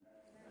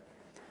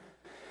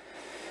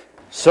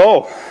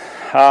So,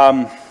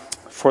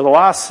 for the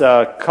last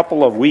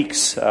couple of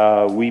weeks,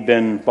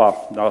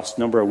 last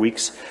number of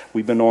weeks,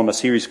 we've been on a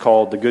series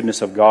called The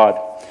Goodness of God.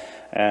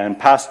 And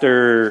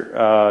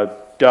Pastor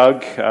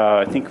Doug,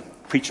 I think,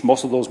 preached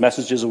most of those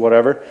messages or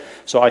whatever.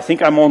 So I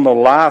think I'm on the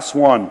last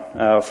one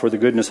for the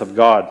goodness of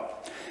God.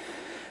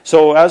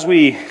 So as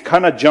we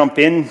kind of jump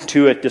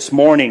into it this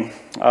morning,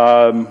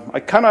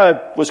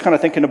 I was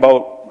thinking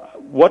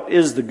about what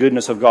is the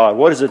goodness of God?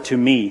 What is it to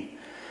me?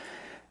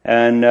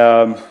 And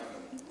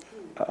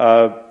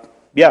I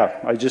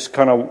just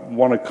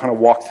want to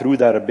walk through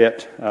that a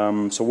bit.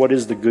 So what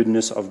is the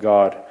goodness of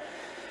God?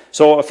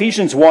 So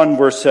Ephesians 1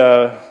 verse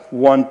 4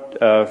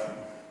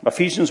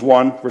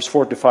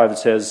 to 5, it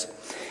says,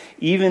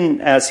 "Even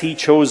as he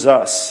chose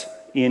us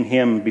in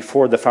him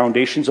before the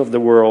foundations of the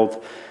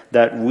world,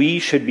 that we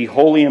should be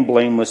holy and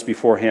blameless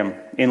before him.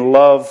 In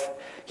love,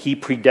 he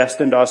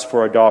predestined us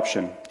for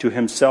adoption to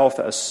himself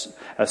as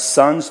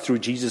sons through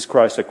Jesus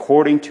Christ,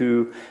 according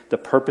to the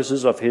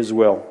purposes of his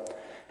will."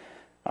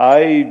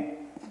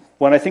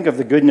 When I think of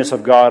the goodness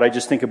of God, I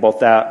just think about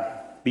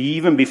that.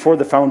 Even before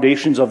the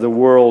foundations of the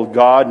world,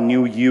 God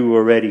knew you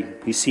already.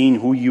 He's seen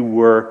who you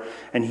were,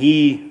 and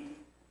he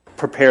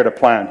prepared a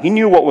plan. He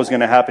knew what was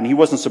going to happen. He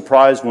wasn't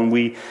surprised when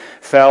we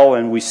fell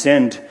and we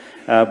sinned,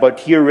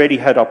 but he already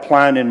had a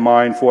plan in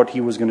mind for what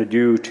he was going to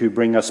do to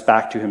bring us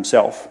back to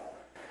himself.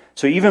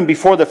 So even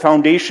before the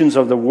foundations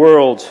of the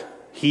world,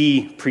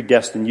 he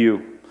predestined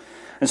you.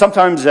 And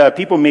sometimes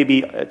people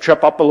maybe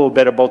trip up a little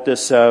bit about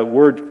this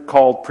word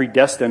called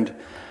predestined.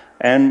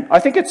 And I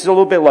think it's a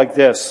little bit like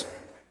this.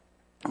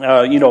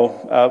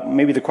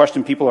 Maybe the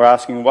question people are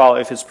asking, well,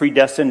 if it's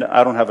predestined,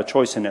 I don't have a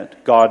choice in it.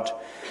 God,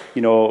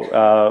 I'm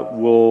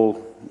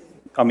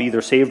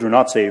either saved or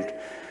not saved.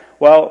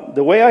 Well,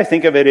 the way I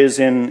think of it is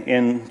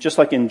just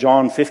like in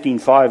John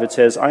 15:5, it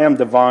says, "I am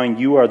the vine,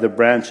 you are the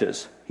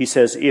branches." He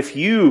says, "If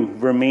you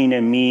remain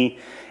in me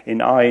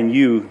and I in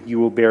you, you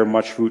will bear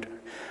much fruit.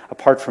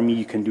 Apart from me,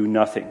 you can do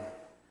nothing."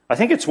 I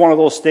think it's one of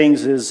those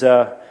things is,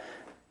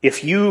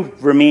 if you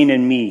remain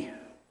in me.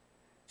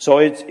 So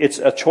it's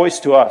a choice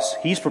to us.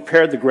 He's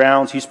prepared the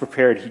grounds.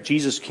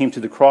 Jesus came to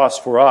the cross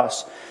for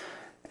us.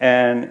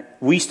 And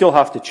we still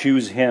have to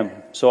choose him.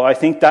 So I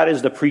think that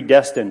is the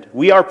predestined.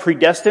 We are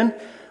predestined,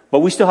 but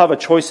we still have a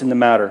choice in the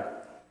matter.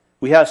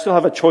 We still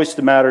have a choice in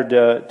the matter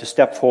to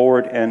step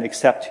forward and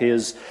accept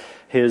his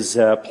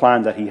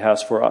plan that he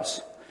has for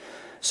us.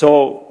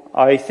 So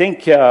I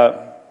think,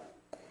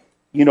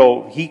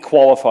 he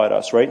qualified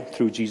us, right,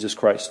 through Jesus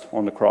Christ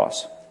on the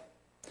cross.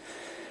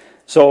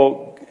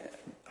 So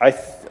I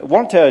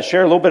want to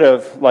share a little bit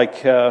of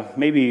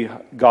maybe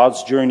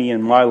God's journey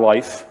in my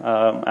life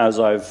as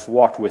I've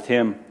walked with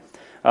him.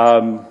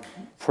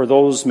 For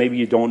those, maybe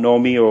you don't know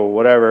me or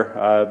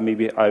whatever,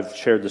 maybe I've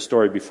shared the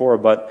story before,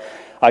 but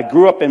I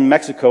grew up in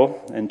Mexico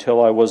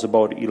until I was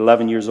about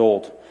 11 years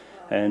old.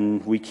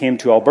 And we came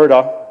to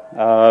Alberta,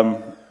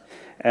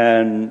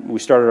 and we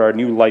started our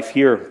new life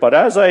here. But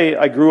as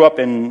I grew up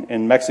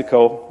in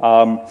Mexico,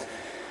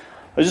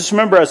 I just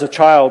remember as a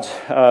child,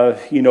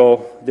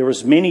 there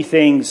was many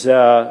things.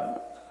 My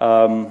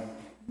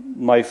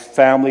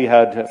family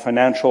had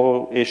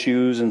financial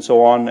issues and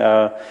so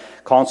on,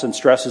 constant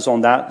stresses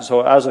on that.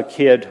 So as a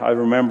kid, I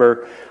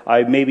remember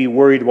I maybe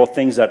worried about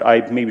things that I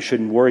maybe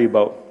shouldn't worry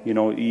about.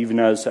 Even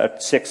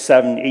at 6,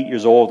 7, 8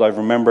 years old, I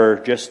remember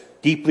just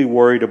deeply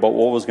worried about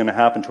what was going to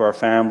happen to our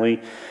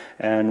family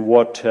and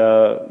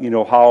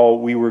how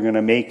we were going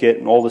to make it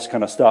and all this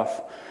kind of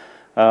stuff.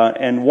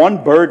 And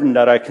one burden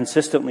that I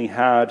consistently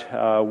had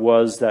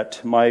was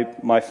that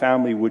my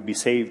family would be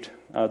saved.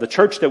 The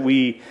church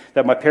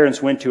that my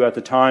parents went to at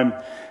the time,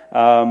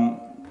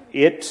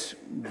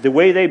 the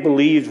way they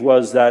believed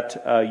was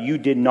that you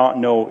did not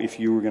know if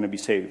you were going to be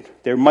saved.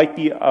 There might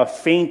be a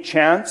faint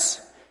chance.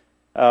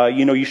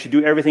 You should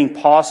do everything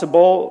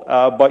possible,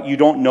 but you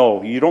don't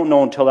know. You don't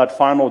know until that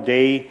final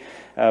day.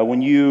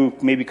 When you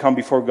maybe come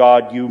before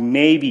God, you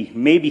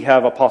maybe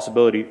have a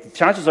possibility.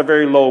 Chances are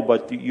very low,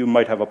 but you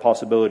might have a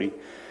possibility.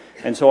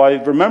 And so I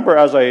remember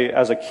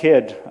as a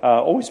kid,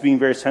 always being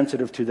very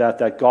sensitive to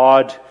that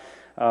God,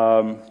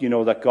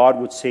 that God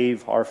would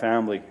save our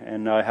family.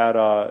 And I had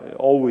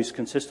always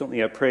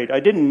consistently I prayed. I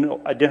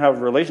didn't have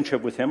a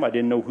relationship with him. I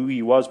didn't know who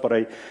he was, but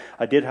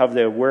I did have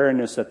the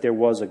awareness that there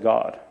was a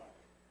God.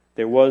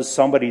 There was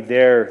somebody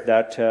there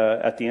that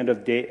at the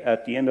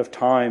end of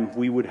time,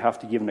 we would have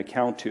to give an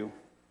account to.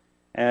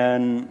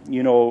 And,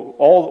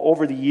 all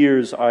over the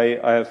years, I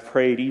have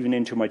prayed, even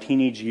into my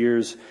teenage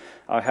years,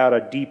 I had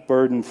a deep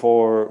burden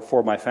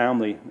for my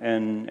family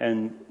and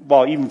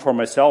even for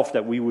myself,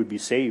 that we would be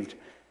saved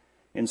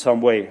in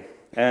some way.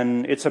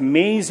 And it's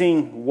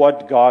amazing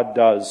what God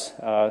does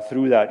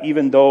through that.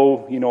 Even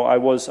though,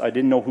 I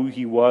didn't know who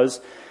he was,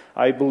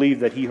 I believe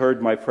that he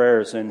heard my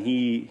prayers and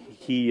he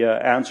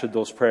answered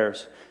those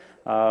prayers.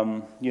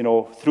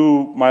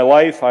 Through my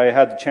life, I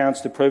had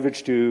the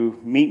privilege to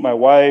meet my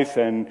wife,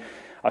 and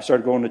I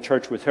started going to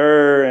church with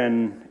her,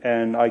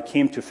 and I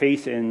came to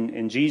faith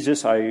in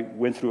Jesus. I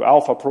went through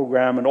Alpha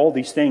program and all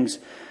these things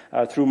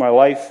through my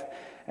life.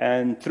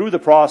 And through the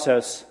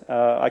process,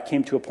 I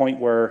came to a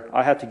point where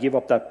I had to give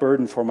up that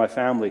burden for my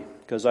family,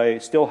 because I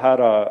still had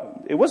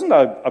it wasn't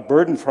a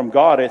burden from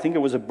God. I think it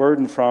was a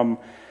burden from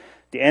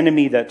the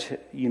enemy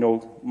that,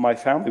 my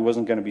family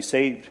wasn't going to be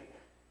saved.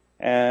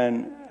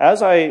 And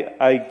as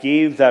I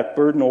gave that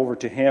burden over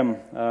to him,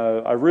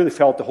 I really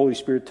felt the Holy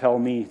Spirit tell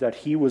me that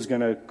he was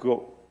going to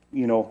go,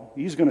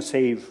 he's going to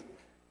save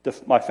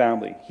my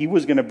family. He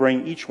was going to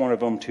bring each one of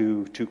them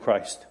to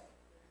Christ.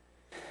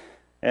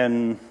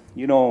 And,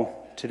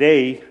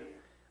 today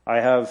I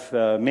have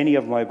many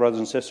of my brothers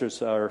and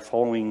sisters are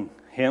following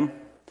him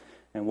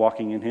and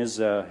walking in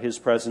his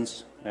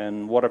presence.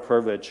 And what a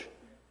privilege.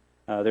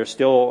 There's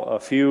still a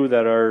few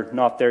that are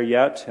not there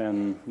yet,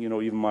 and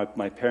even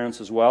my parents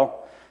as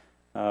well.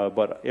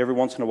 But every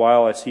once in a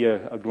while, I see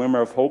a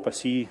glimmer of hope. I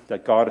see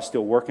that God is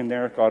still working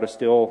there. God is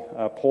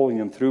still pulling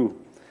them through.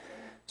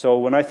 So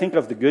when I think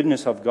of the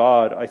goodness of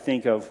God, I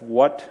think of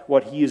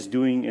what He is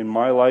doing in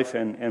my life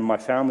and my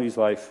family's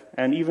life,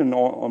 and even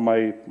on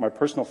my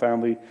personal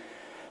family,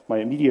 my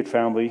immediate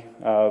family.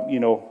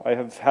 I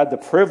have had the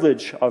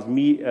privilege of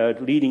me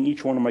leading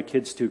each one of my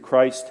kids to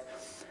Christ.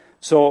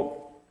 So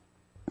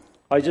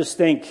I just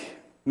think,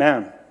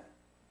 man,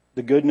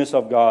 the goodness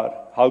of God,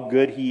 how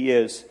good He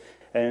is.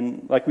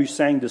 And like we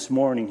sang this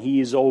morning, He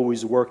is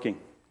always working.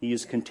 He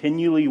is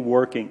continually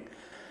working.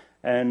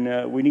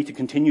 And we need to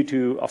continue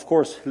to, of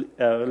course,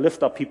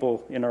 lift up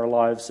people in our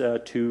lives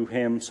to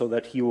Him so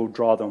that He will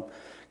draw them.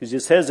 Because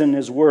it says in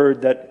His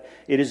Word that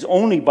it is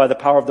only by the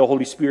power of the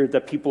Holy Spirit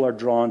that people are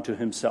drawn to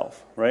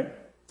Himself, right?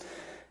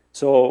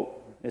 So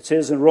it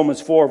says in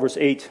Romans 4, verse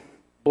 8,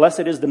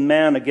 "Blessed is the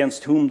man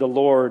against whom the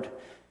Lord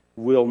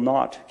will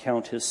not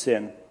count his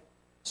sin."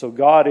 So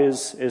God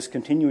is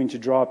continuing to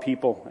draw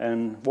people,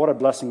 and what a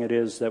blessing it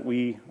is that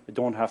we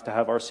don't have to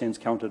have our sins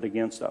counted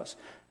against us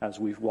as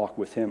we walk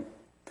with Him.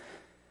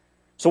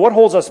 So what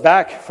holds us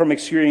back from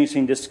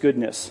experiencing this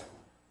goodness?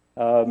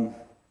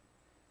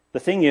 The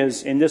thing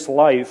is, in this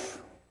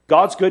life,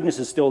 God's goodness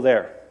is still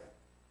there.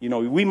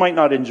 We might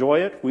not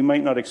enjoy it, we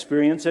might not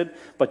experience it,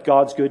 but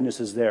God's goodness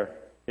is there.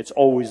 It's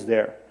always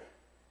there.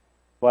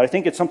 But I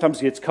think it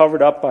sometimes gets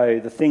covered up by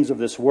the things of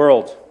this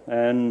world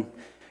and,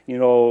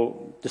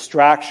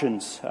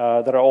 distractions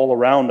that are all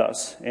around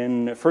us.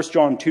 In 1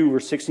 John 2,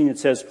 verse 16, it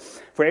says,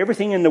 "For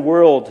everything in the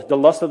world, the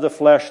lust of the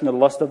flesh and the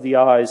lust of the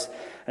eyes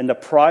and the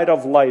pride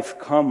of life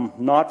come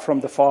not from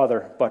the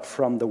Father, but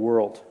from the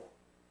world."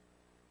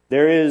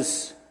 There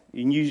is,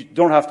 and you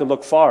don't have to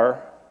look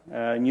far,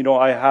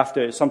 I have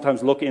to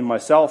sometimes look in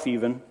myself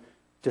even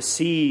to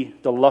see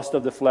the lust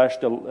of the flesh,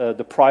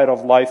 the pride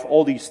of life,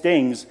 all these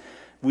things.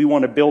 We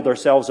want to build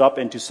ourselves up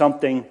into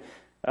something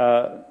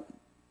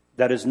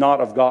that is not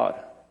of God,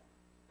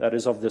 that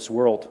is of this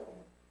world.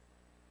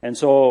 And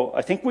so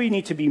I think we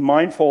need to be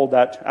mindful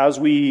that as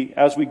we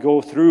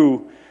go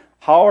through,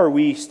 how are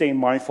we staying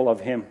mindful of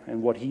Him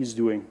and what He's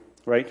doing,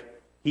 right?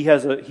 He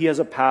has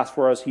a path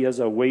for us. He has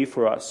a way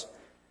for us.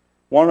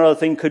 One other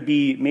thing could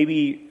be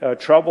maybe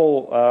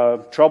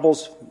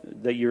troubles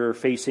that you're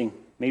facing,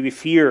 maybe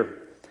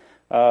fear.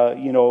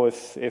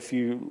 If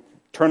you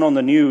turn on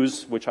the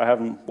news, which I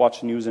haven't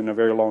watched news in a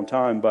very long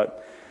time,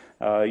 but,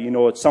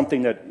 it's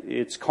something that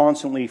it's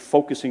constantly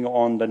focusing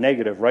on the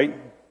negative, right?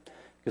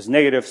 Because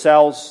negative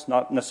sells,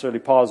 not necessarily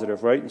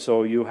positive, right? And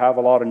so you have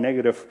a lot of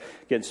negative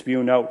getting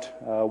spewed out.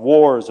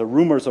 Wars or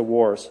rumors of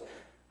wars.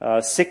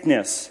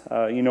 Sickness,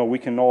 we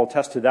can all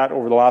attest to that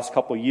over the last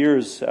couple of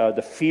years.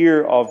 The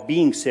fear of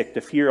being sick,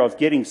 the fear of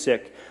getting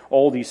sick,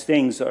 all these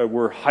things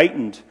were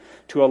heightened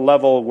to a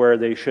level where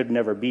they should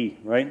never be,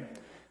 right?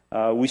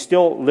 We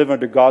still live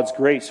under God's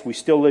grace. We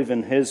still live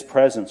in His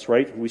presence,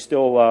 right? We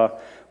still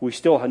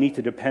need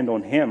to depend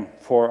on Him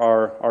for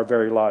our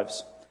very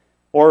lives.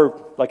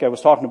 Or, like I was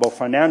talking about,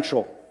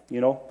 financial,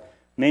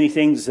 many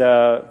things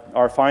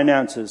are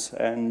finances.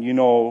 And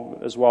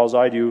as well as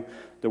I do,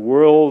 the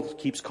world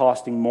keeps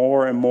costing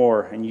more and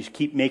more, and you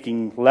keep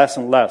making less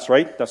and less,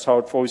 right? That's how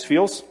it always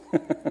feels.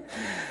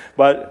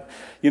 But,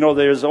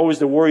 there's always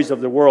the worries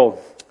of the world.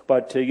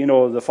 But,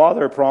 the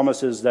Father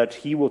promises that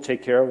He will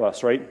take care of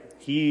us, right?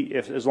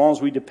 As long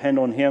as we depend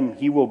on Him,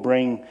 He will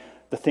bring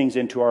the things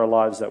into our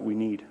lives that we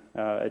need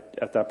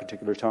at that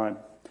particular time.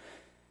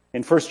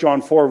 In 1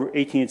 John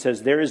 4:18, it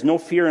says, "There is no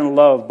fear in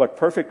love, but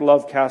perfect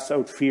love casts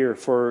out fear,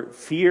 for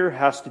fear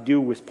has to do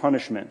with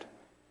punishment.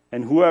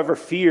 And whoever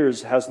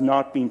fears has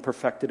not been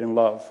perfected in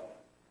love."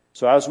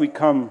 So as we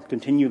come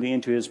continually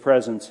into His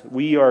presence,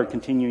 we are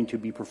continuing to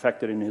be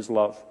perfected in His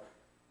love.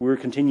 We're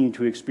continuing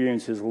to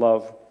experience His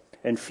love.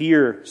 And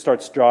fear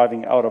starts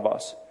driving out of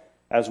us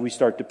as we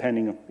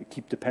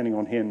keep depending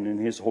on Him and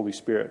His Holy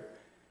Spirit.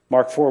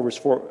 Mark 4, verse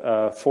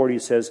 40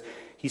 says,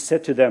 "He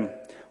said to them,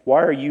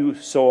 'Why are you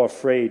so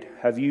afraid?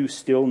 Have you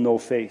still no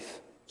faith?'"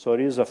 So it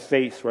is a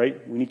faith, right?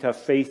 We need to have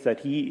faith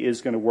that He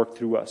is going to work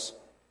through us.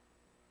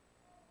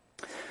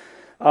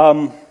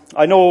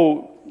 I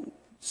know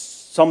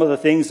some of the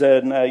things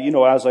that,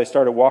 as I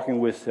started walking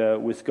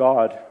with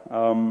God,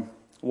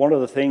 one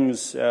of the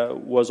things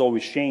was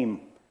always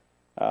shame.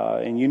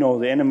 And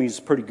the enemy's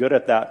pretty good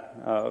at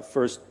that.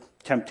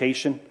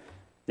 temptation.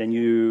 Then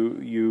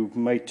you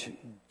might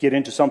get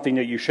into something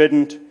that you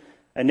shouldn't.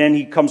 And then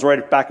he comes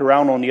right back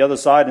around on the other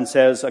side and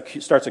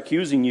starts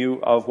accusing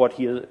you of what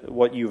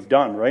you've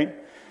done, right?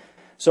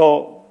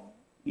 So,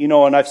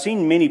 and I've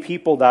seen many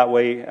people that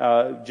way,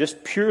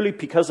 just purely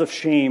because of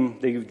shame,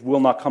 they will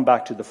not come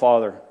back to the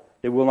Father.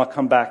 They will not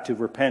come back to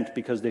repent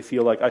because they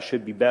feel like I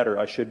should be better.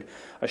 I should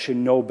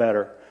know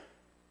better.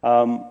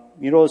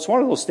 It's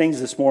one of those things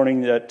this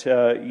morning that,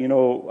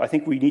 I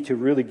think we need to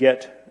really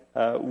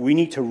we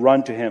need to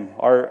run to Him.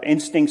 Our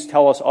instincts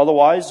tell us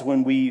otherwise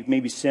when we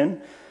maybe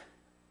sin,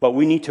 but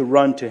we need to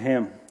run to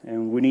Him.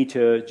 And we need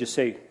to just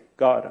say,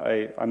 God,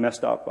 I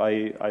messed up.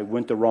 I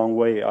went the wrong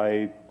way.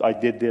 I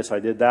did this, I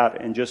did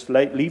that. And just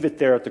leave it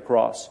there at the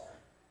cross.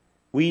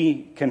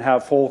 We can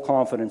have full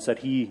confidence that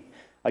He,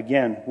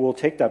 again, will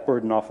take that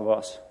burden off of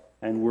us.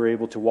 And we're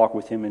able to walk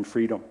with Him in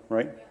freedom,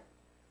 right?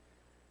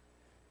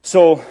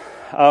 So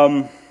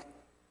the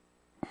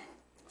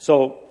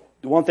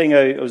one thing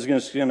I was going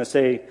to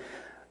say,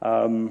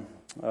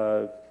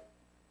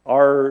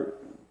 our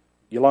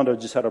Yolanda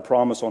just had a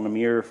promise on the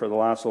mirror for the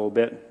last little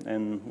bit,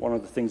 and one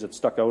of the things that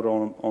stuck out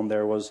on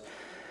there was,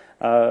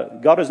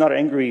 God is not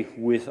angry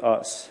with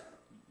us.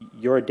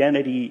 Your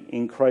identity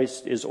in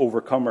Christ is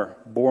overcomer,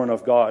 born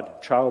of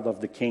God, child of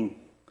the King.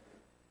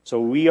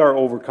 So we are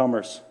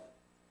overcomers.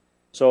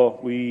 So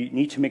we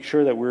need to make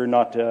sure that we're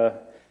not,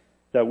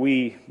 that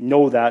we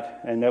know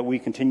that, and that we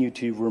continue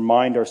to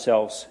remind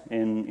ourselves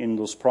in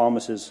those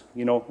promises.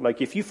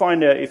 Like if you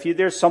find if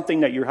there's something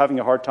that you're having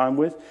a hard time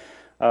with,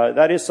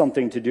 that is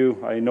something to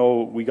do. I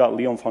know we got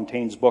Leon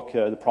Fontaine's book,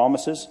 The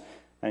Promises,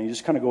 and you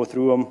just kind of go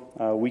through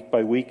them week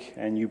by week,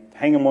 and you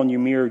hang them on your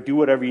mirror, do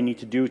whatever you need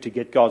to do to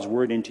get God's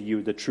word into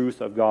you, the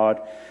truth of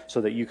God,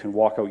 so that you can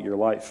walk out your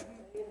life.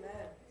 Amen.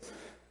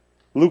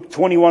 Luke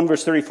 21,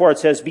 verse 34, it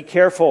says, "Be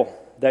careful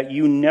that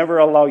you never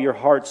allow your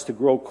hearts to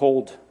grow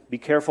cold. Be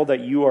careful that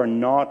you are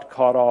not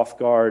caught off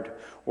guard,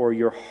 or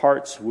your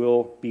hearts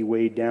will be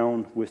weighed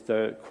down with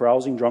the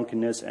carousing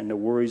drunkenness and the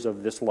worries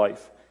of this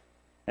life.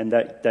 And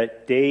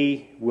that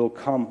day will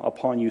come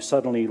upon you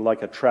suddenly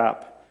like a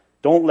trap.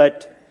 Don't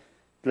let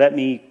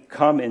me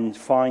come and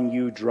find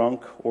you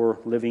drunk or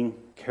living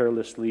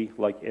carelessly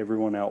like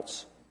everyone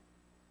else."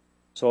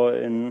 So,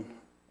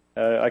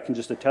 I can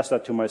just attest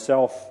that to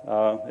myself,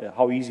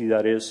 how easy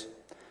that is.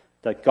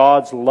 That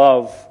God's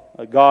love,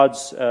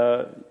 God's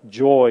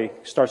joy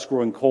starts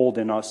growing cold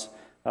in us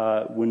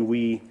when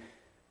we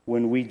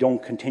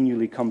don't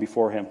continually come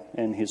before Him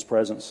in His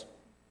presence.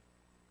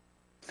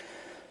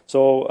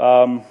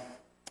 So,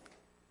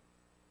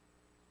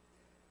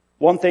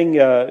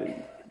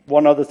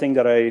 one other thing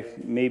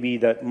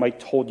that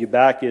might hold you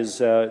back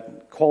is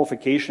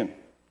qualification.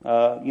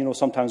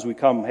 Sometimes we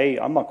come, hey,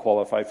 I'm not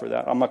qualified for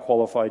that. I'm not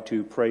qualified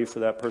to pray for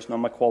that person.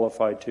 I'm not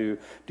qualified to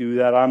do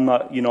that. I'm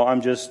not,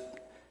 I'm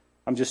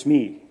just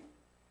me.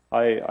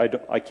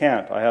 I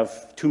can't. I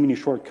have too many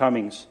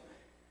shortcomings.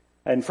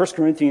 And 1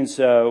 Corinthians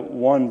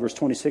 1, verse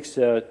 26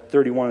 to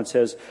 31, it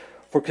says,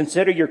 "For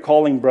consider your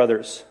calling,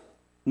 brothers.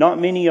 Not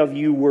many of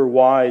you were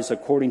wise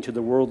according to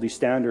the worldly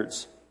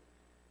standards.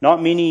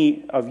 Not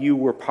many of you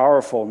were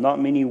powerful. Not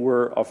many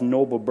were of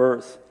noble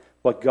birth.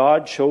 But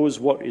God chose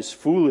what is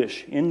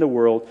foolish in the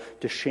world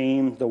to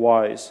shame the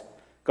wise.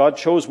 God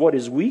chose what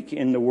is weak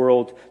in the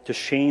world to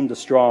shame the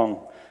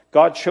strong.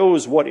 God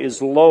chose what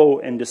is low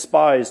and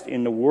despised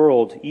in the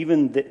world,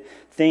 even the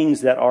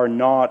things that are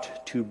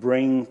not, to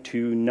bring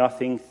to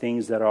nothing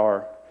things that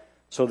are,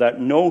 so that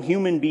no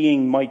human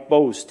being might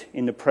boast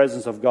in the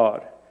presence of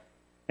God.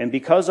 And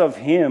because of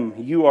Him,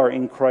 you are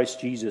in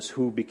Christ Jesus,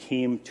 who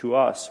became to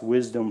us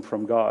wisdom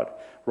from God,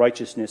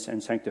 righteousness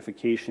and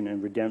sanctification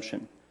and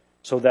redemption.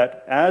 So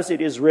that, as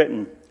it is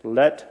written,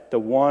 let the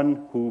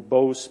one who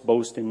boasts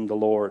boast in the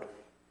Lord."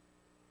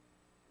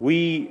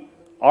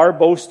 Our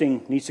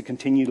boasting needs to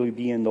continually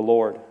be in the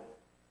Lord.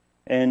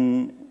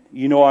 And,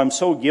 I'm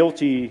so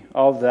guilty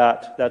of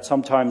that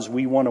sometimes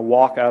we want to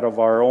walk out of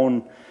our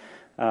own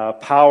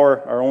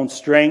power, our own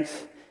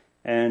strength,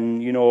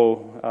 and,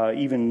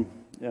 even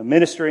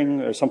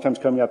ministering or sometimes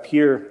coming up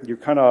here,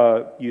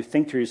 you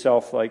think to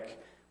yourself, like,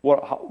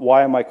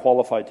 why am I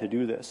qualified to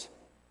do this?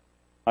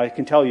 I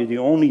can tell you the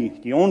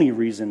only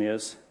reason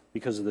is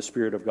because of the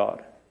Spirit of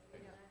God.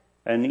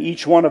 And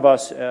each one of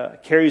us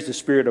carries the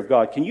Spirit of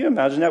God. Can you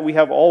imagine that? We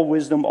have all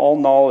wisdom, all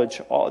knowledge,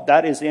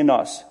 that is in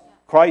us.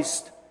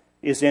 Christ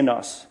is in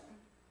us.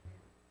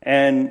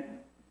 And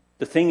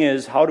the thing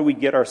is, how do we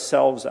get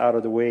ourselves out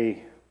of the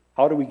way?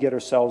 How do we get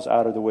ourselves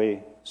out of the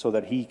way so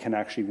that He can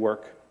actually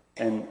work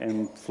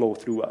and flow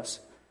through us?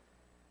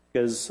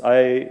 Because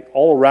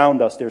all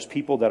around us, there's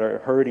people that are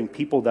hurting,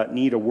 people that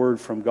need a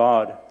word from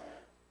God.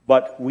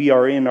 But we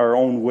are in our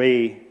own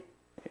way.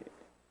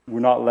 We're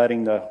not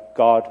letting the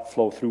God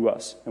flow through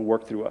us and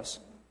work through us.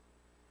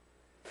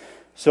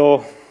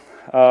 So,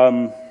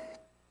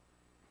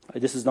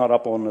 this is not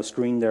up on the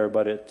screen there,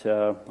 but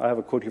I have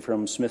a quote here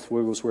from Smith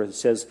Wigglesworth. It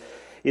says,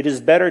 "It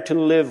is better to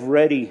live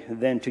ready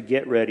than to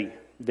get ready.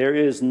 There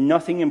is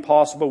nothing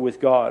impossible with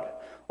God.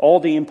 All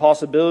the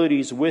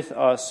impossibilities with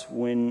us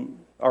when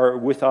are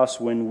with us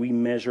when we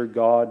measure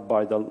God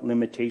by the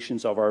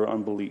limitations of our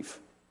unbelief.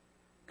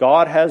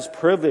 God has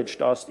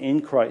privileged us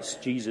in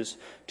Christ Jesus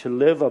to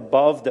live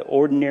above the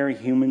ordinary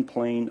human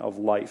plane of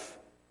life.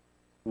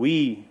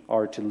 We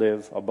are to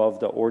live above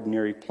the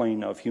ordinary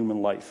plane of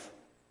human life.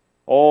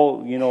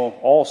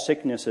 All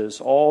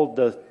sicknesses, all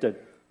the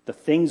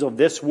things of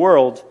this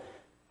world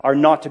are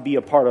not to be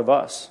a part of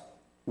us.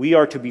 We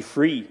are to be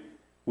free.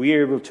 We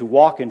are able to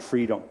walk in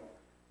freedom.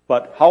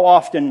 But how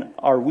often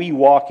are we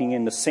walking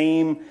in the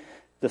same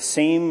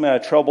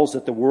troubles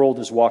that the world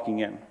is walking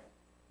in?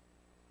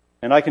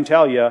 And I can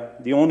tell you,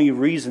 the only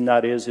reason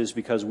that is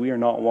because we are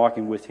not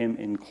walking with Him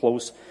in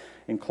close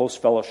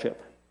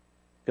fellowship.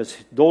 Because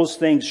those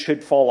things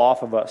should fall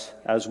off of us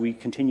as we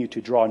continue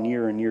to draw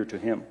near and near to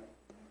Him.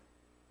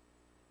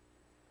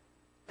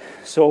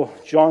 So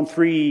John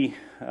 3,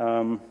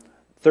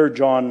 3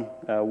 John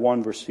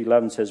 1 verse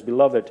 11 says,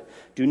 Beloved,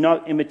 do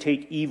not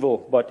imitate evil,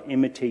 but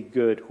imitate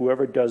good.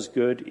 Whoever does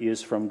good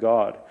is from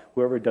God.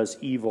 Whoever does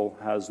evil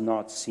has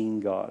not seen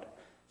God.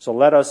 So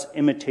let us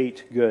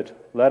imitate good.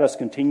 Let us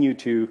continue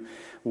to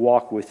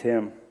walk with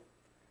Him.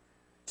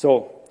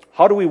 So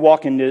how do we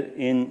walk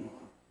in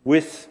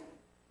with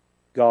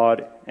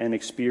God and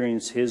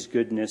experience His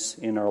goodness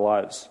in our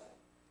lives?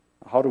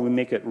 How do we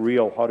make it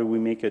real? How do we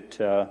make it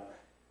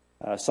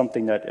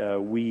something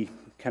that we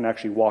can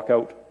actually walk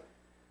out?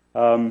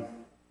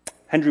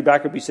 Henry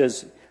Backerby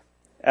says,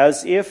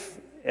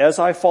 as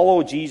I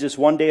follow Jesus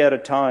one day at a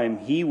time,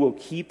 He will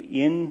keep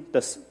me in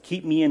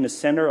the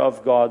center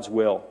of God's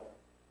will.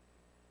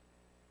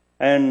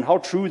 And how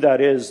true that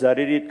is, that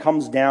it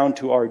comes down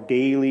to our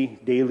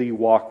daily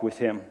walk with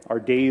Him, our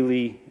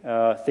daily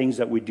things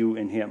that we do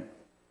in Him.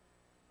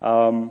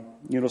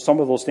 Some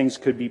of those things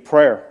could be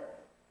prayer.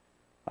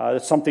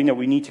 That's something that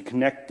we need to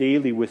connect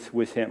daily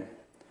with Him.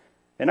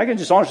 And I can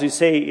just honestly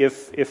say,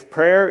 if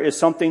prayer is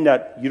something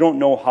that you don't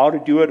know how to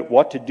do it,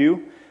 what to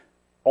do,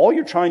 all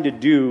you're trying to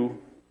do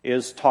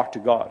is talk to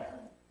God.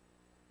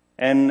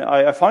 And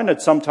I find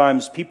that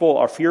sometimes people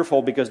are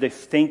fearful because they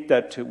think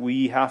that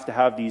we have to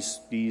have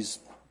these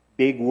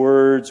big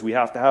words, we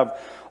have to have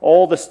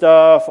all the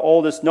stuff,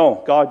 all this.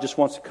 No, God just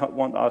wants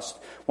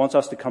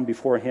us to come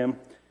before Him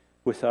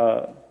with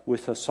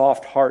a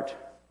soft heart,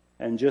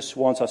 and just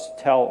wants us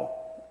to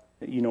tell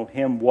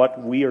Him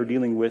what we are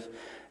dealing with,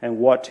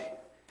 and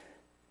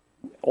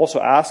also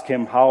ask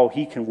Him how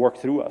He can work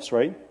through us,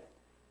 right?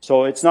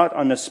 So it's not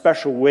in a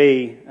special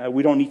way.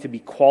 We don't need to be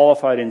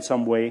qualified in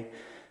some way.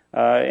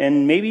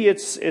 And maybe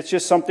it's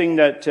just something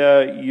that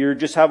you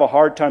just have a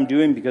hard time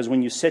doing, because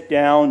when you sit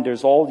down,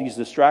 there's all these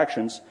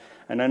distractions.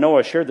 And I know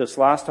I shared this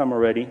last time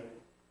already.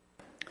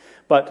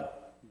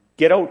 But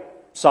get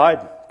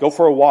outside. Go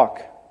for a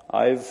walk.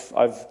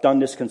 I've done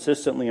this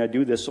consistently. I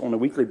do this on a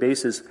weekly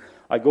basis.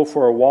 I go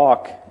for a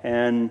walk,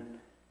 and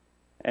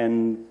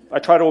I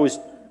try to always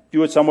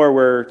do it somewhere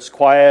where it's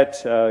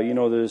quiet.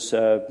 There's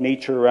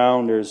nature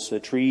around, there's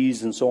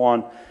trees and so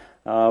on.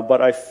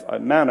 But I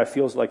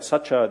feel like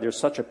there's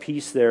such a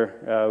peace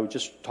there,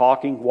 just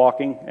talking,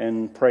 walking,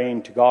 and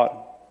praying to God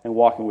and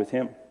walking with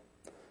Him.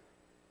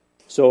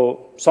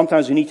 So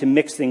sometimes we need to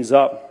mix things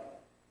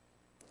up.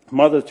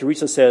 Mother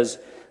Teresa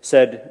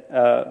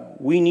said,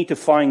 we need to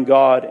find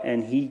God,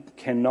 and He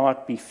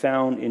cannot be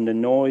found in the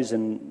noise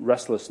and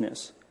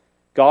restlessness.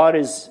 God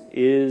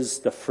is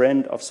the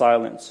friend of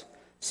silence.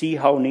 See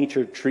how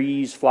nature,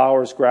 trees,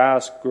 flowers,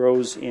 grass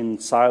grows in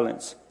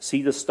silence.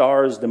 See the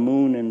stars, the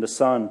moon, and the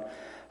sun,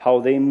 how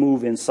they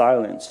move in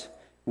silence.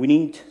 We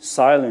need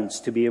silence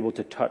to be able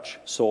to touch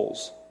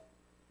souls.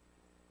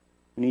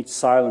 We need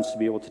silence to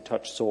be able to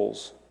touch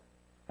souls.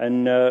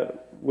 And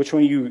which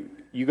one of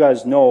you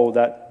guys know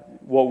that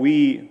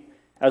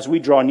as we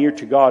draw near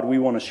to God, we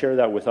want to share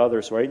that with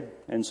others, right?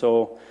 And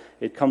so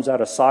it comes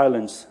out of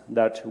silence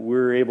that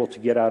we're able to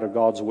get out of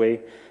God's way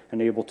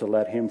and able to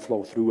let Him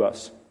flow through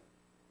us.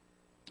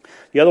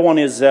 The other one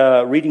is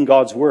reading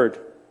God's Word.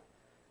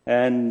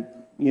 And,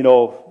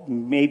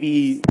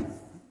 maybe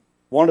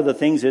one of the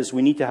things is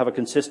we need to have a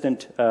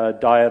consistent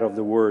diet of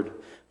the Word.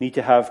 We need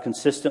to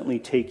consistently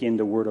take in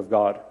the Word of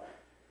God.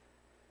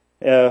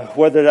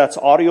 Whether that's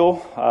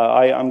audio,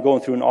 I'm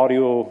going through an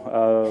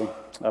audio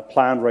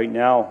plan right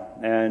now.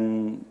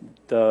 And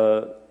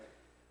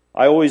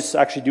I always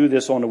actually do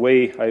this on the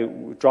way.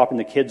 Dropping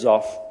the kids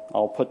off.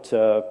 I'll put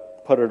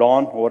it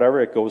on or whatever.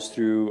 It goes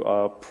through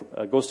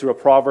a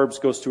Proverbs,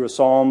 goes through a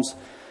Psalms,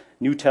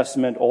 New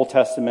Testament, Old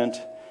Testament,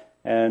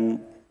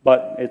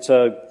 but it's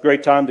a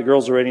great time. The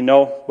girls already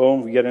know.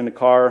 Boom, we get in the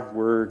car.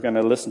 We're going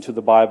to listen to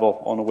the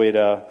Bible on the way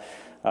to.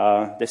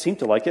 They seem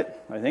to like it,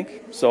 I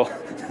think. So,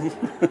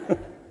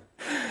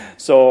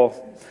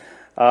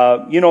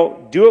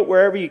 do it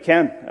wherever you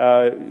can.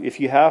 If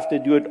you have to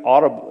do it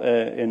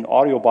in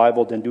audio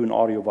Bible, then do an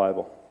audio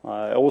Bible.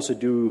 I also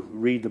do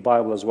read the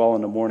Bible as well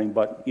in the morning,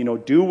 but,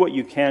 do what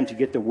you can to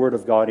get the Word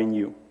of God in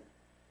you.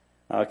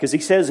 Because He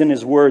says in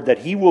His Word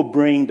that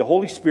the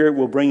Holy Spirit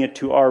will bring it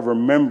to our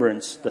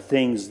remembrance, the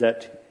things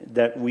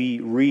that we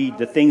read,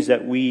 the things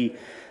that we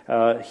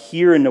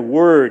hear in the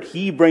Word.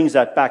 He brings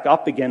that back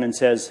up again and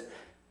says,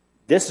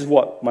 this is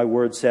what my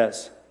word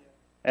says.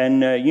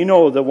 And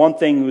the one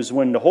thing is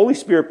when the Holy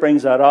Spirit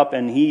brings that up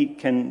and He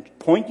can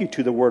point you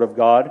to the Word of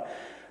God,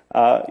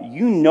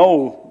 you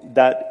know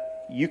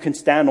that you can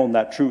stand on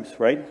that truth,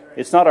 right?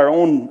 It's not our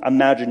own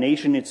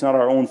imagination, it's not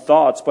our own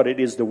thoughts, but it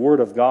is the Word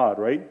of God,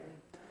 right?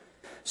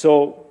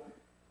 So,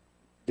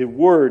 the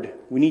Word,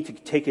 we need to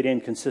take it in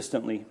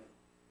consistently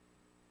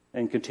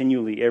and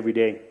continually every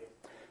day.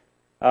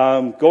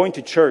 Going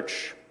to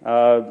church,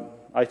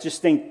 I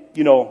just think,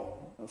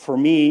 for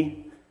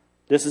me,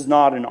 this is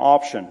not an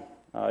option.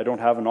 I don't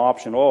have an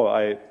option.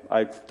 I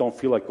don't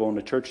feel like going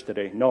to church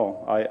today.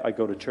 No, I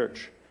go to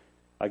church.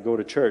 I go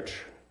to church.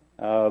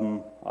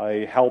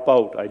 I help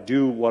out. I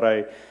do what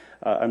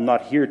I'm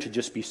not here to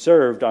just be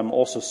served. I'm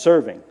also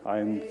serving.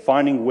 I'm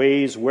finding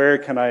ways where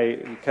can I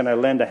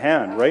lend a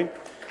hand, right?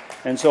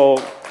 And so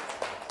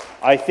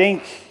I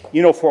think,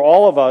 for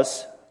all of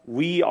us,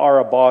 we are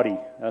a body.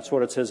 That's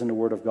what it says in the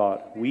Word of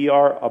God. We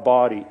are a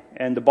body.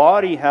 And the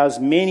body has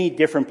many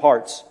different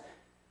parts.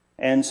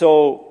 And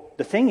so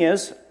the thing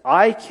is,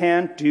 I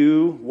can't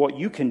do what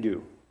you can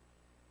do.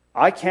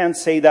 I can't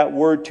say that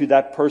word to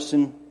that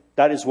person.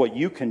 That is what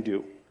you can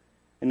do.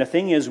 And the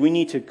thing is, we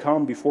need to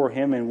come before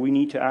Him and we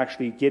need to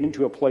actually get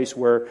into a place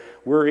where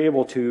we're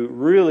able to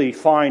really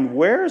find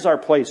where is our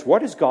place?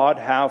 What does God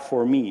have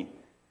for me?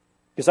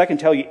 Because I can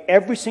tell you,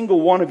 every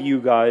single one of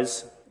you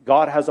guys,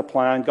 God has a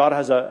plan. God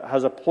has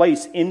a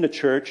place in the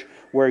church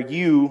where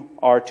you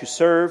are to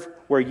serve,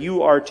 where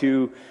you are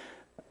to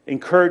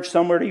encourage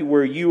somebody,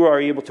 where you are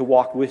able to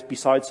walk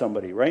beside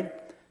somebody, right?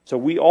 So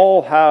we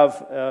all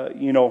have,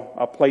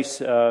 a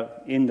place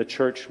in the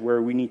church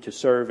where we need to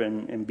serve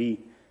and be,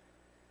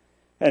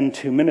 and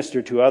to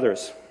minister to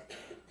others.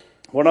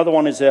 One other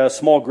one is a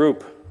small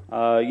group.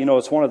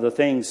 It's one of the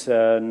things,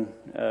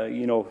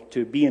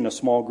 to be in a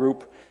small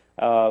group.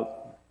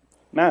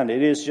 Man,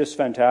 it is just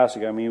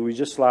fantastic. I mean, we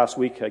just last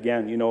week,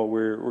 again,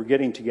 we're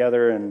getting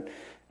together and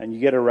you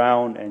get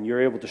around and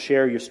you're able to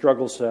share your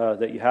struggles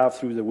that you have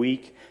through the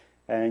week.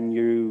 And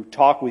you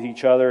talk with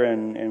each other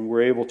and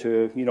we're able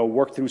to,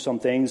 work through some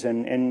things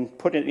and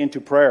put it into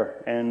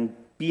prayer and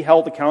be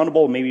held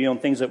accountable, maybe on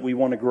things that we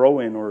want to grow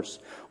in or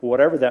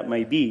whatever that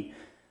may be.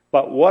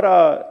 But what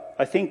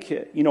I think,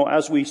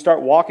 as we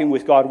start walking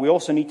with God, we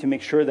also need to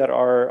make sure that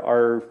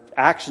our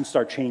actions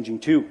start changing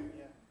too.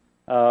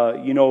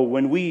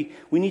 When we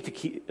need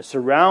to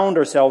surround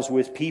ourselves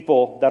with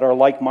people that are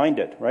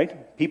like-minded,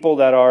 right? People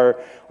that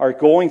are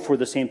going for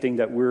the same thing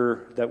that we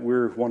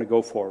want to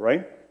go for,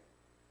 right?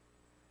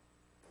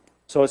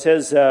 So it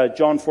says,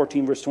 John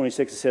 14, verse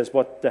 26, it says,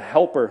 "But the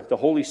Helper, the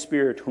Holy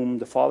Spirit, whom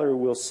the Father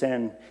will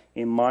send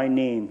in my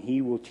name,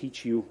 He will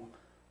teach you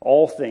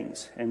all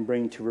things and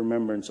bring to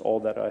remembrance all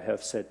that I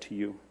have said to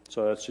you."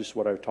 So that's just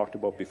what I've talked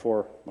about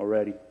before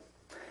already.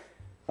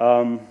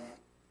 2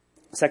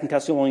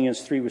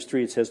 Thessalonians 3, verse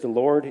 3, it says, "The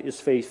Lord is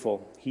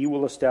faithful. He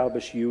will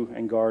establish you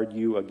and guard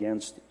you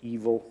against the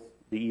evil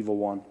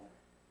one."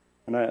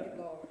 Amen,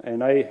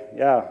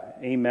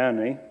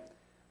 eh?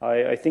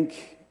 I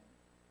think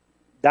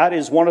that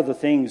is one of the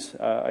things,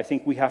 I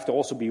think we have to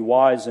also be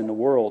wise in the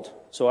world.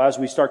 So as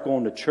we start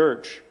going to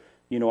church,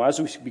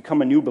 as we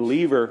become a new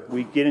believer,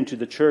 we get into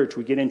the church,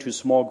 we get into a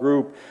small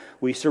group,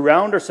 we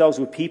surround ourselves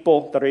with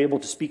people that are able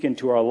to speak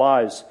into our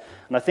lives.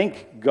 And I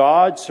think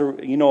God,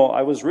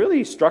 I was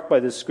really struck by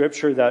this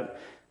scripture that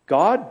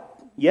God,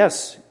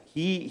 yes,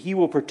 He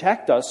will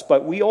protect us,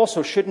 but we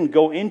also shouldn't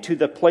go into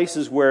the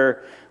places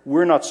where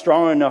we're not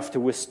strong enough to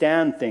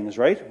withstand things,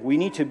 right? We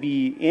need to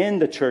be in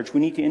the church. We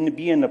need to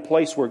be in a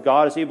place where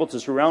God is able to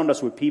surround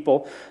us with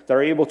people that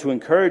are able to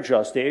encourage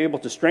us. They're able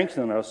to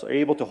strengthen us. They're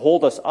able to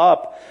hold us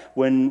up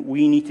when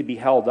we need to be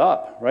held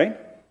up, right?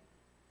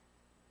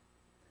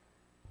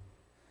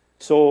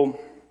 So,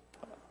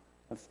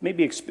 I've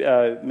maybe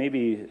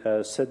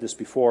said this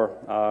before.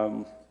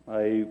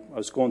 I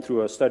was going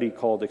through a study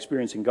called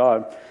Experiencing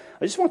God.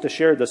 I just want to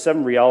share the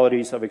 7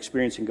 realities of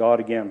experiencing God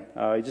again.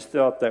 I just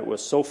thought that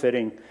was so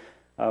fitting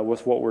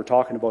with what we're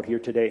talking about here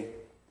today.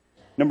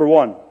 Number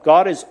 1,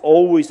 God is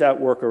always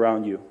at work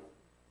around you.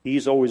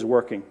 He's always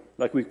working.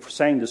 Like we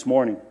sang this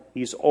morning,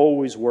 He's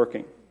always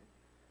working.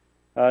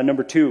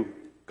 Number 2,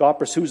 God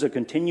pursues a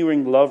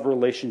continuing love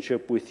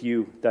relationship with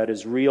you that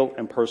is real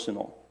and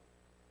personal.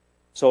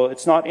 So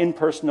it's not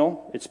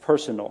impersonal, it's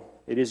personal.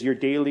 It is your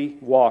daily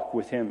walk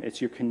with Him. It's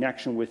your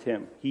connection with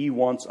Him. He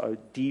wants a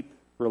deep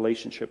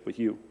relationship with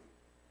you.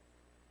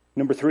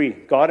 Number 3,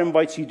 God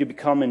invites you to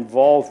become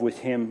involved with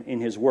Him in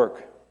His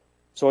work.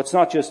 So it's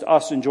not just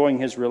us enjoying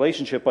His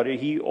relationship, but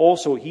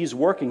He's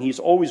working. He's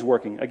always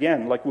working.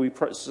 Again, like we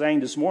sang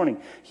this morning,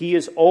 He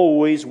is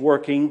always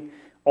working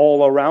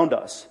all around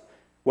us.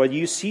 Whether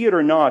you see it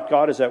or not,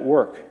 God is at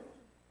work.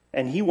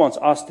 And He wants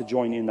us to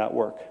join in that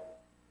work.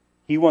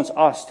 He wants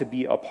us to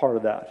be a part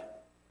of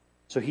that.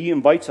 So He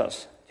invites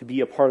us to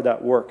be a part of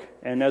that work.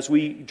 And as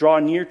we draw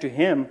near to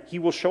Him, He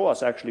will show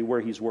us actually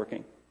where He's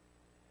working.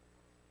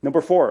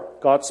 Number 4,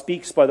 God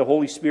speaks by the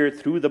Holy Spirit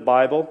through the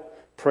Bible,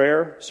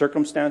 prayer,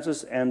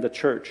 circumstances, and the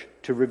church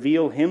to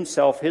reveal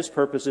Himself, His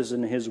purposes,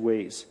 and His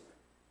ways.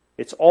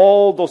 It's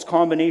all those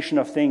combination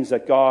of things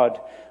that God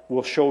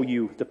will show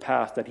you the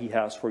path that He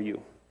has for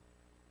you.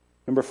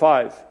 Number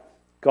 5,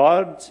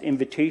 God's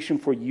invitation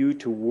for you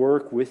to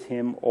work with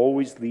Him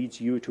always leads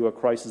you to a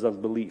crisis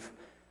of belief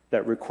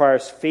that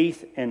requires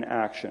faith and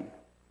action.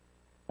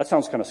 That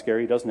sounds kind of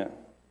scary, doesn't it?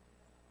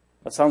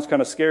 That sounds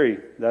kind of scary.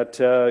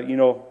 That,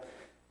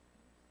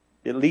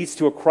 it leads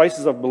to a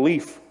crisis of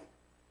belief.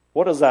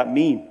 What does that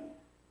mean?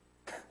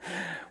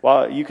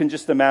 Well, you can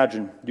just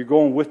imagine. You're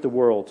going with the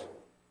world.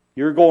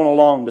 You're going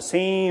along the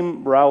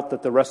same route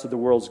that the rest of the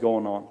world's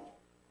going on.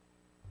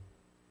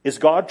 Is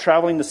God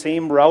traveling the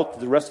same route that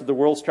the rest of the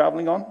world's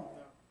traveling on?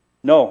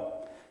 No.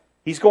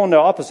 He's going the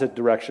opposite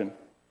direction.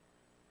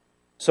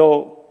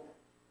 So,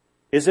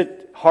 is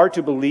it hard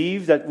to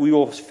believe that we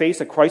will face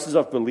a crisis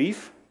of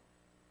belief?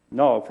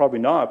 No, probably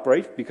not,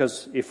 right?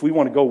 Because if we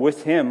want to go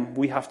with Him,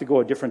 we have to go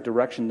a different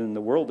direction than the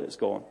world is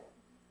going.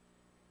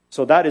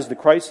 So that is the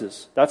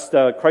crisis. That's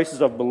the crisis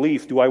of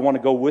belief. Do I want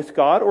to go with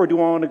God, or do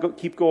I want to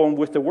keep going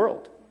with the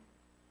world?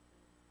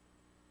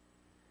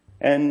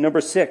 And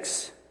number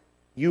 6,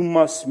 you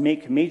must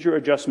make major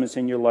adjustments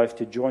in your life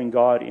to join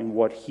God in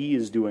what He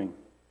is doing.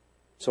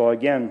 So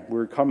again,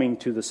 we're coming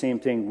to the same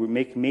thing. We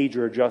make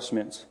major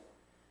adjustments.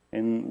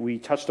 And we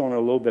touched on it a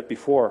little bit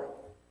before.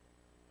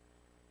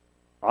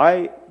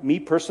 Me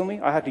personally,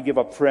 I had to give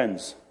up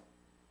friends.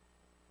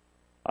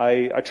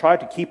 I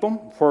tried to keep them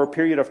for a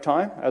period of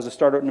time as I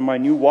started in my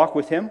new walk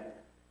with Him.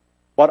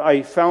 But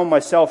I found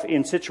myself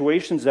in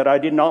situations that I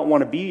did not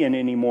want to be in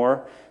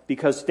anymore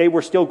because they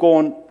were still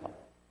going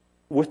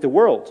with the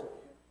world.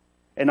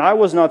 And I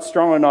was not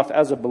strong enough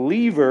as a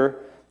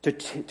believer to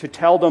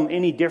tell them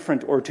any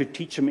different or to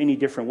teach them any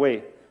different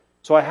way.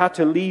 So I had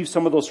to leave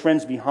some of those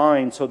friends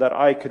behind so that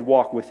I could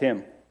walk with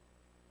Him.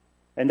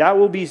 And that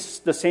will be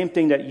the same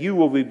thing that you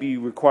will be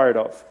required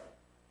of.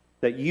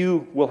 That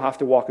you will have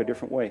to walk a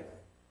different way.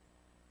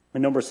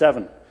 And number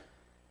 7,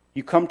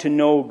 you come to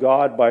know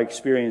God by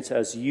experience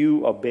as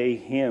you obey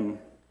Him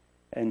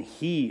and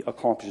He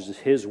accomplishes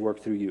His work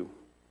through you.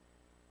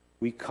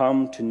 We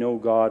come to know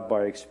God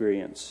by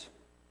experience.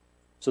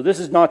 So this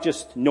is not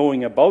just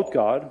knowing about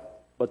God,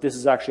 but this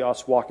is actually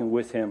us walking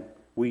with Him.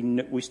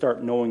 We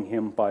start knowing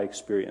Him by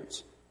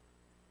experience.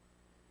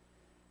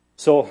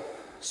 So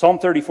Psalm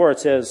 34, it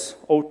says,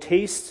 "Oh,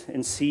 taste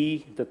and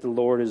see that the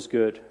Lord is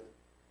good."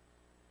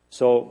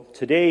 So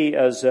today,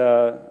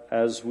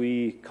 as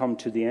we come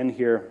to the end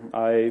here,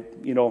 I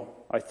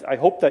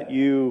hope that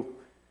you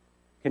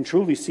can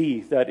truly see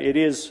that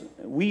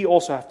we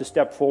also have to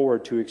step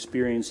forward to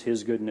experience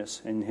His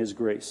goodness and His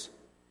grace.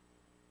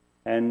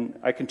 And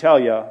I can tell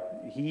you,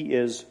 He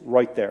is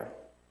right there.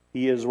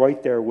 He is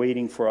right there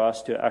waiting for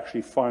us to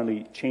actually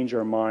finally change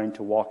our mind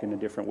to walk in a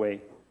different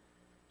way.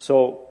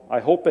 So I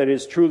hope it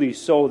is truly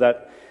so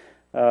that,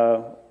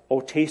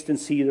 oh, taste and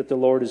see that the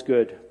Lord is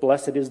good.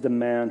 Blessed is the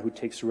man who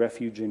takes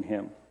refuge in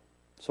Him.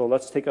 So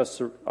let's take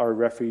our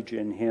refuge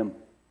in Him.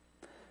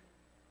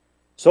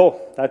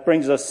 So that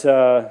brings us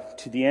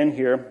to the end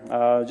here.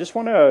 Just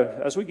want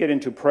to, as we get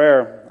into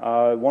prayer,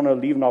 I want to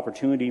leave an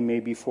opportunity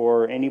maybe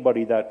for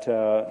anybody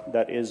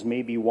that is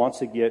maybe wants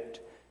to get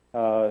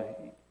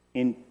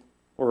in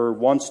or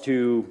wants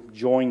to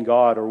join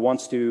God or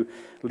wants to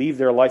leave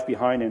their life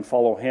behind and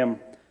follow Him.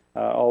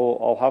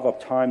 I'll have a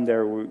time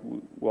there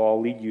where I'll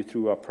lead you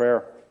through a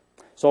prayer.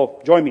 So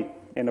join me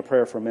in a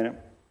prayer for a minute.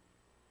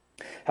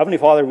 Heavenly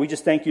Father, we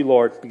just thank You,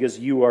 Lord, because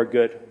You are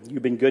good.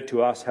 You've been good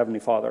to us,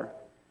 Heavenly Father.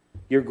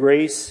 Your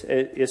grace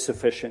is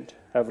sufficient,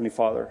 Heavenly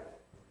Father,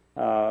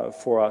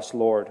 for us,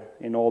 Lord,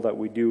 in all that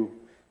we do.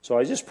 So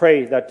I just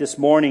pray that this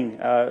morning,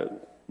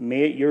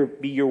 may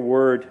it be Your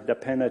word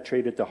that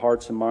penetrated the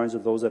hearts and minds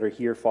of those that are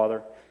here,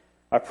 Father.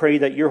 I pray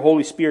that Your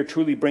Holy Spirit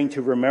truly bring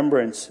to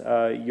remembrance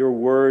Your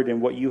word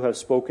and what You have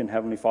spoken,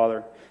 Heavenly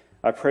Father.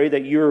 I pray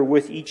that You're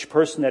with each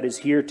person that is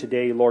here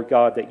today, Lord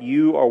God, that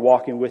You are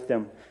walking with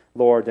them,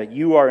 Lord, that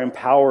You are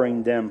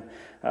empowering them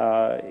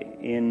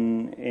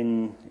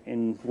in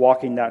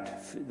walking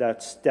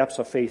that steps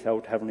of faith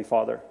out, Heavenly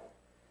Father.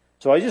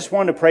 So I just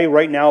want to pray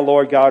right now,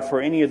 Lord God,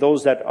 for any of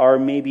those that are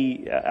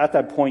maybe at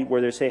that point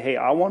where they say, "Hey,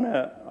 I want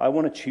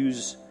to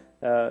choose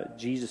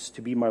Jesus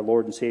to be my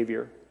Lord and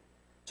Savior."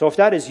 So if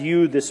that is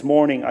you this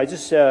morning, I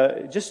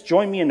just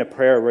join me in a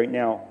prayer right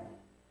now.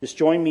 Just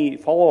join me,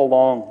 follow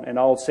along, and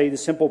I'll say the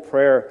simple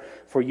prayer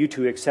for you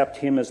to accept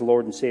Him as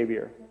Lord and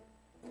Savior.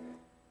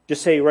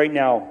 Just say right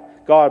now,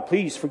 "God,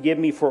 please forgive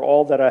me for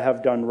all that I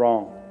have done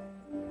wrong.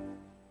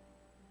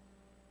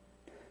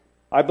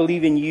 I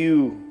believe in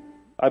You.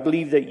 I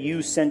believe that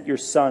You sent Your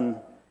Son,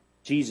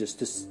 Jesus,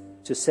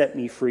 to set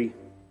me free.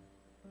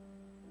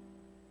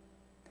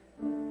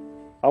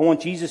 I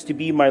want Jesus to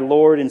be my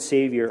Lord and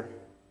Savior.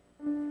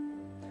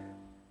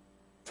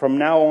 From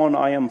now on,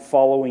 I am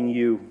following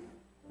You.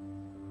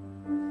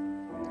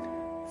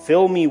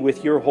 Fill me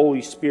with Your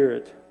Holy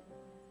Spirit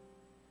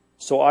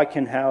so I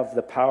can have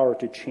the power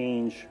to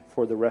change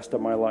for the rest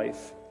of my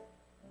life."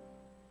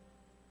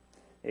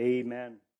 Amen.